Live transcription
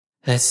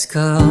Let's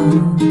go,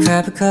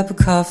 grab a cup of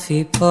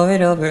coffee, pour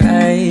it over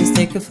ice,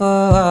 take it for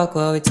a walk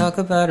while we talk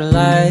about our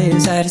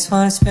lives. I just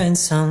wanna spend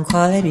some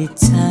quality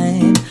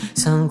time,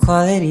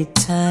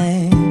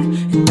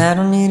 and I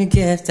don't need a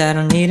gift, I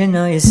don't need to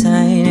know your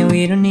sign, and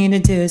we don't need to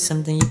do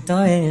something you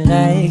don't really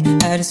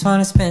like. I just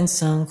wanna spend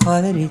some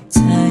quality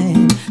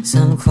time,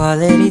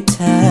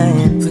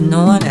 but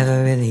no one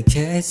ever really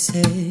gets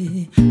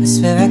it. I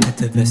swear I got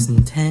the best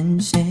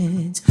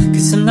intentions,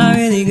 cause I'm not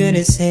really good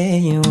at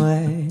saying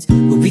words,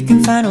 but we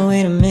can find a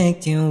way to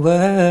make it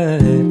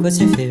work. What's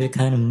your favorite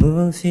kind of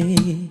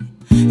movie?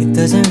 It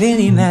doesn't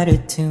really matter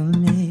to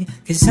me,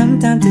 cause I'm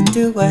down to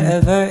do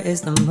whatever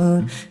is the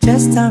mood.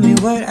 Just tell me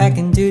what I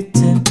can do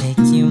to make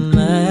you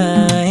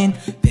mine.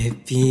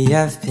 Baby,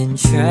 I've been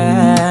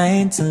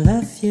trying to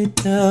love you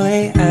the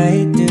way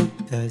I do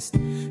best.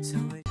 So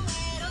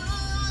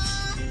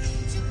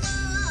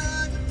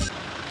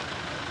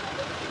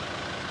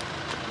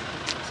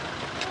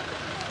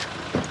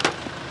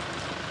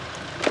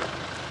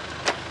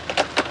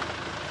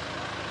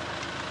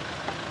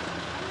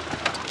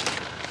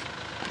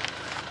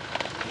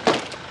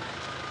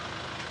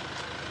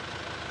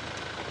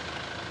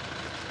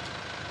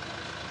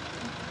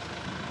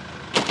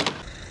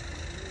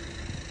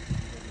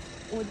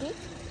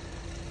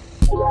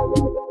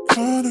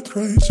kinda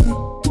crazy.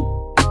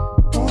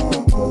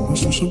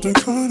 This is something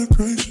kinda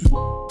crazy.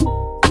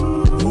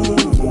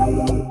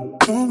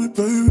 Call me,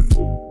 baby.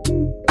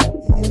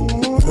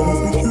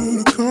 Better for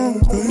you to call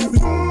me, baby.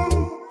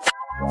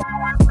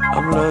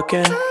 I'm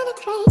looking,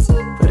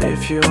 but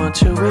if you want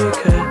to, we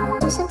could.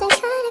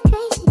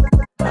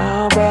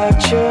 How about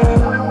you?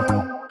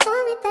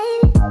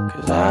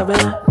 Cause I've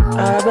been,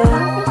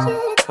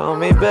 call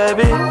me,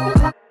 baby.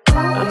 I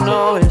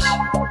know it's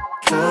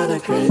kinda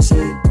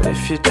crazy, but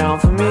if you're down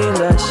for me,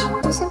 let's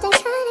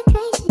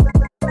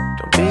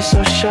don't be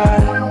so shy,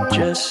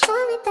 just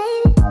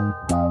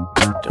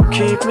don't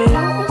keep me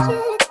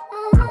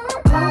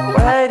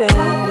waiting,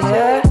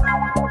 yeah.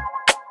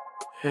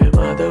 Am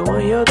I the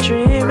one you're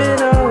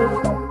dreaming of?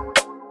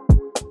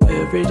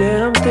 Every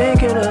day I'm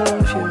thinking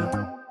of you.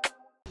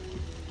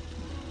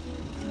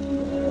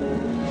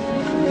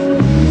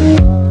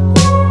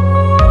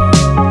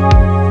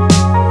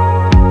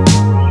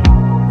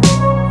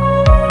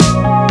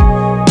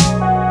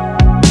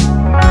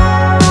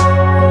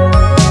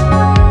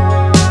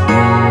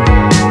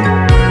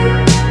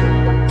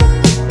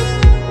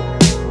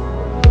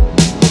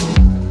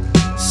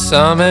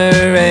 summer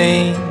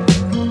rain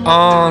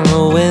on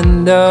the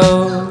window,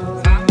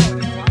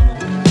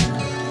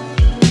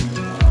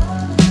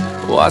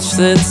 watch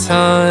the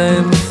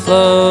time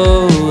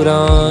float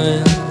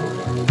on.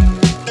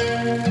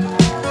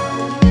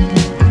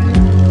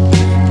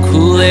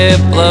 Cool air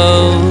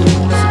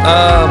blows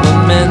a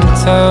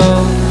memento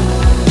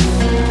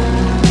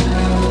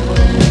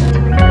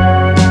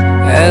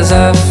as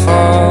I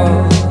fall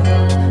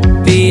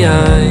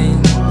behind.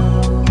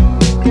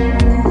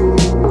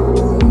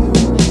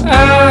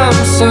 I'm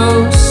so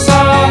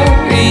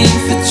sorry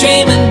for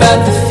dreaming about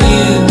the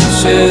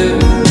future.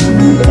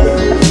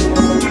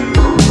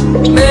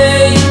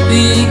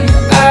 Maybe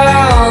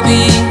I'll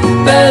be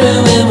better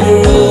when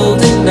we're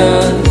old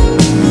enough.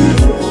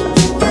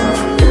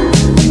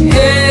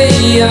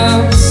 Hey,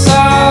 I'm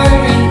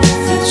sorry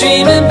for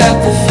dreaming about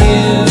the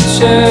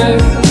future.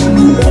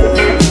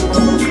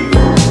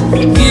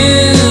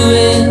 You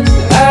and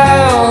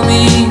I'll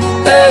be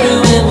better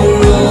when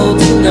we're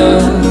old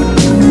enough.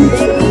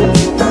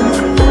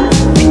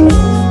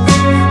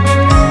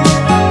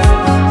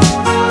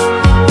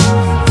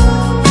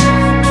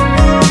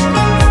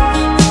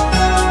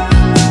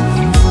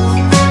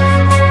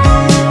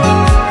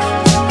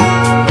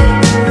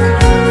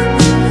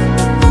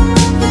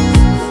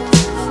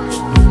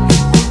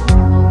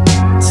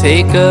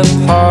 Take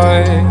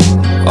apart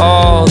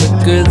all the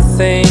good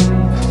things.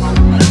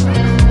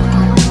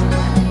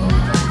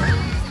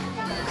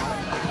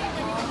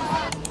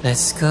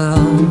 Let's go,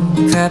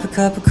 grab a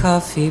cup of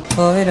coffee,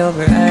 pour it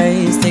over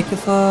ice, take it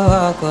for a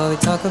walk while we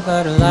talk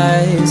about our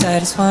lives. I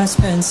just wanna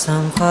spend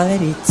some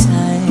quality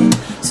time,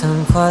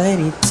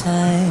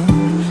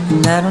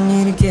 and I don't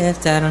need a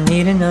gift, I don't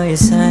need to know your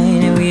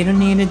sign, and we don't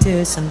need to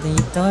do something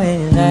you don't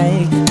really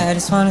like. I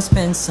just wanna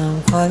spend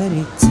some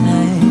quality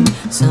time,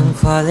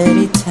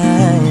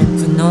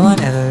 but no one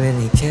ever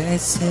really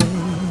gets it.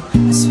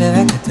 I swear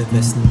I got the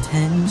best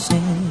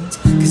intentions,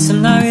 cause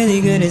I'm not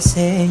really good at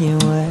saying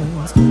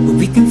words, but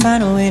we can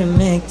find a way to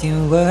make it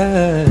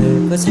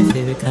work. What's your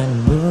favorite kind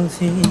of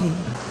movie?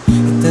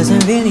 It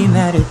doesn't really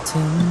matter to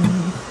me,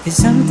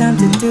 cause I'm down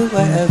to do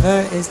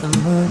whatever is the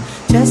mood.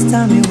 Just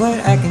tell me what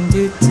I can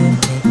do to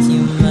make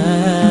you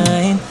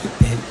mine.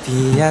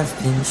 Baby, I've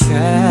been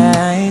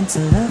trying to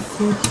love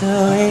you the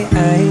way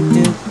I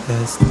do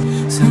best.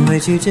 So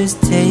would you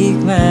just take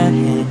my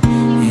hand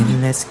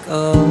and let's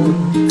go,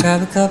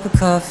 grab a cup of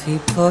coffee,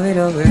 pour it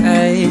over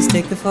ice,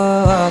 take it for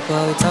a walk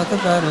while we talk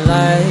about our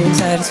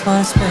lives. I just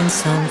wanna spend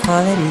some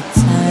quality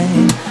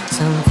time,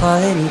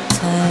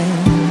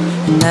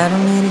 And I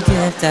don't need a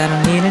gift, I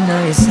don't need to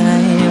know your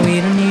sign. We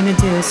don't need to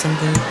do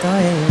something you don't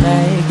really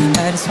like.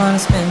 I just wanna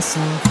spend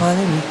some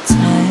quality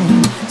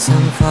time,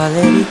 some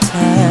quality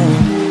time.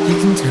 You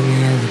can tell me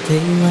how the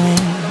day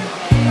went,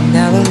 and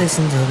I will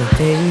listen till the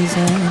day's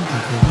end.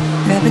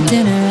 Grab a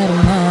dinner at a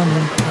mom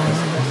and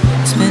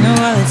pop, spin our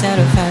wallets at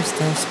a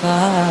 5-star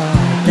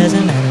spot.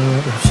 Doesn't matter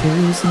what we're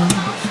choosing,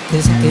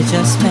 cause I could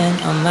just spend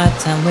all my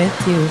time with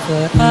you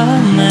for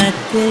all my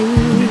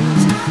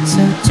days.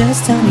 So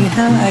just tell me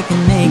how I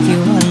can make you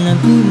wanna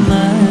be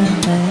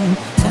mine.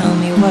 Tell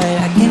me what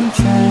I can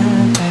try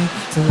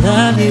to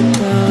love you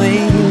the way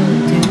you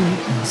do.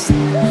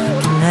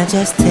 Can I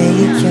just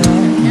take your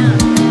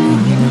hand?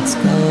 Let's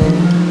go.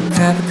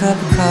 Grab a cup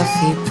of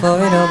coffee, pour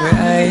it over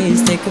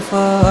ice. Take it for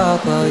a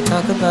walk while we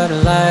talk about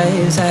our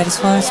lives. I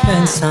just wanna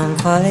spend some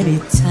quality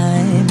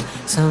time,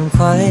 some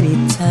quality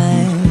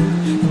time.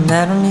 And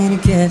I don't need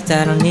a gift,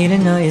 I don't need to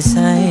know your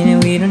sign.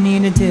 And we don't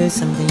need to do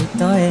something you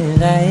don't really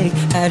like.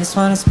 I just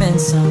wanna spend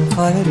some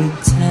quality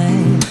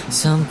time,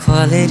 some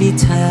quality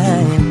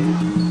time.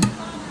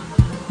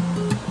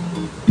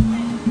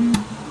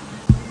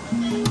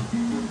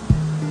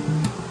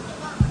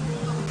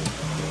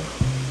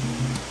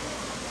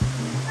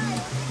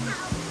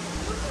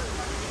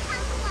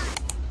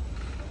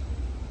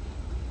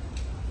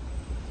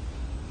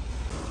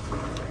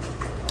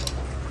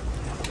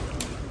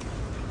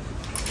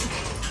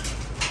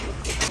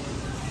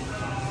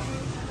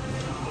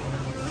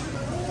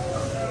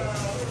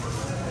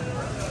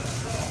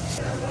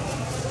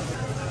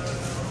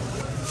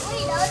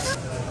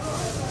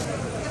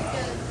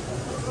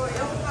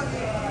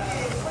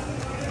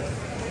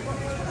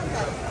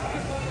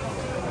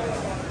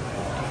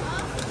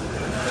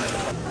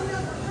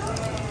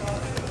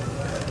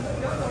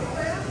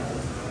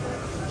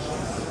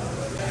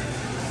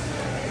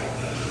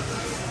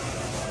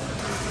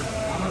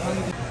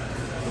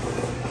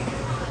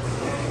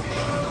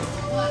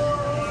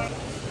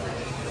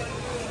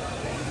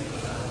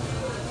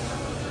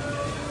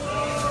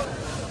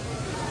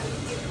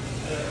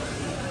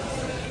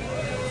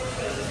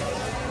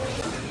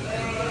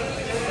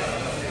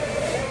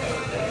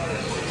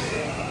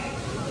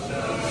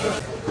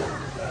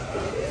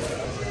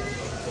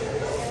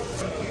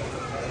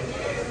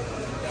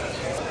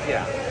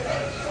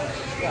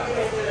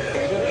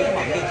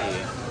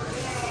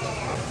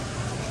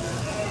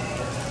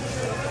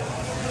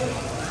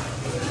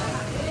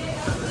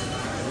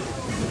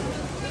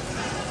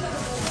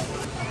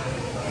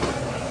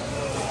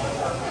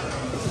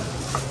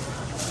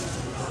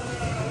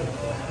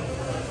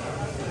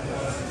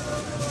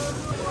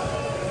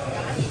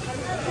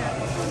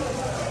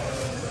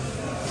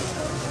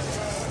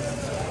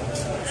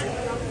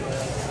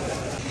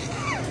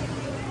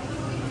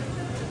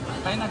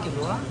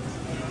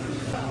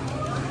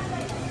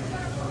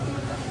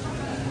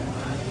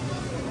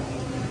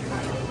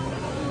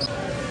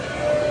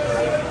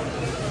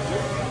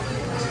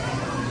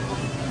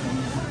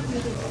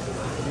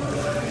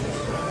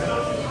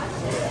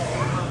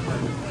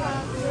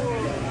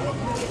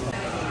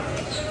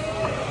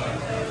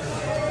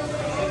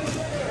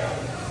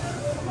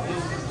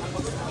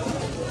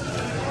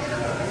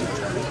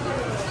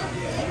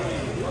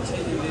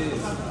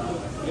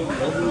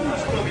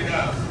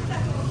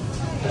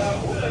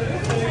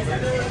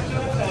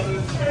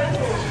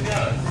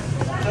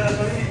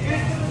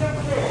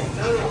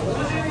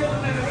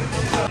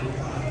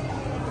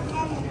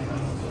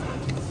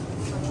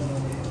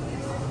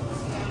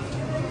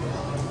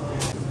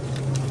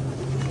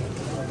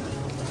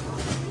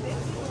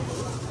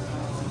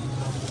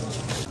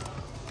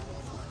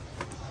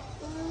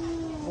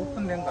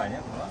 오픈된 거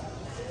아니야?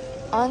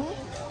 아니?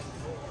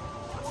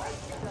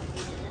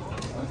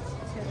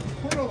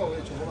 콜라가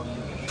왜 저거밖에?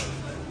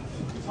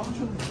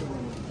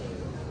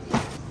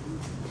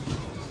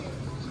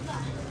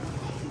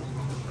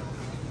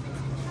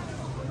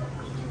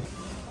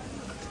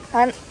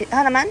 3,000원.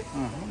 하나만?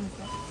 응.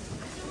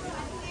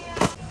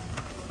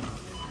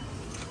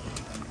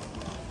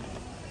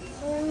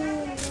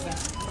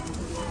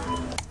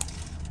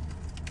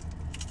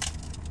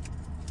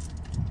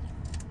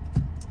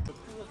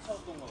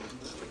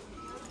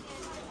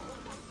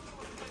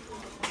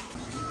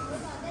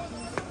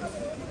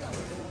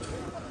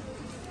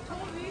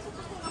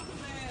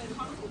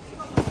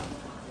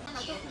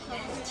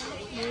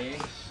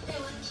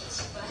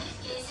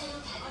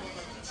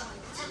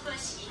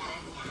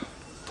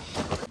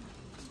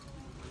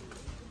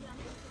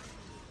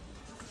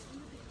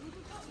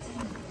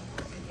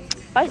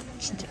 빨리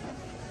진짜.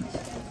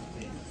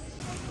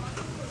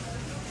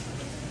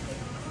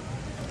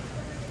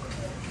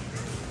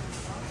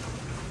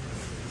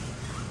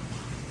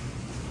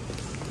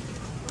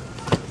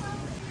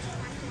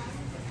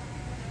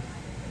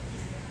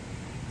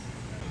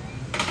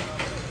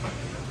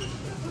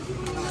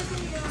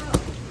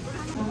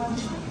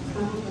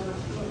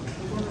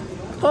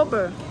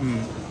 버블.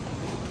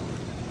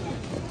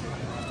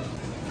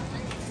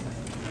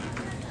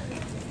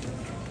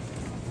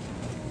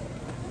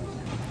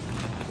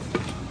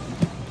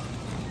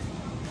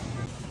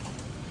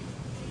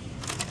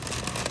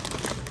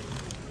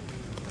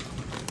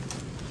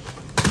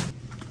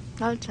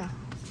 날짜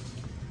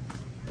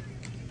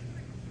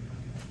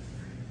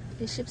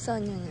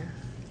 24년이야.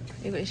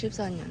 이거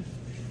 24년.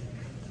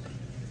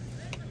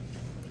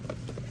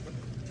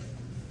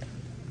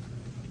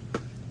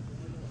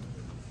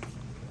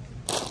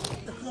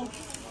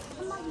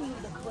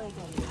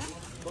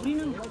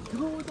 우리는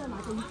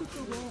들어오자마자 이쪽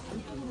쪽에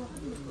안쪽으로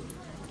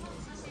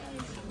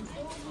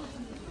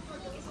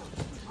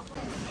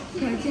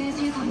결제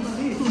제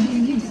방법을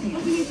확인해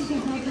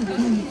주셔서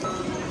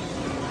감사합니다.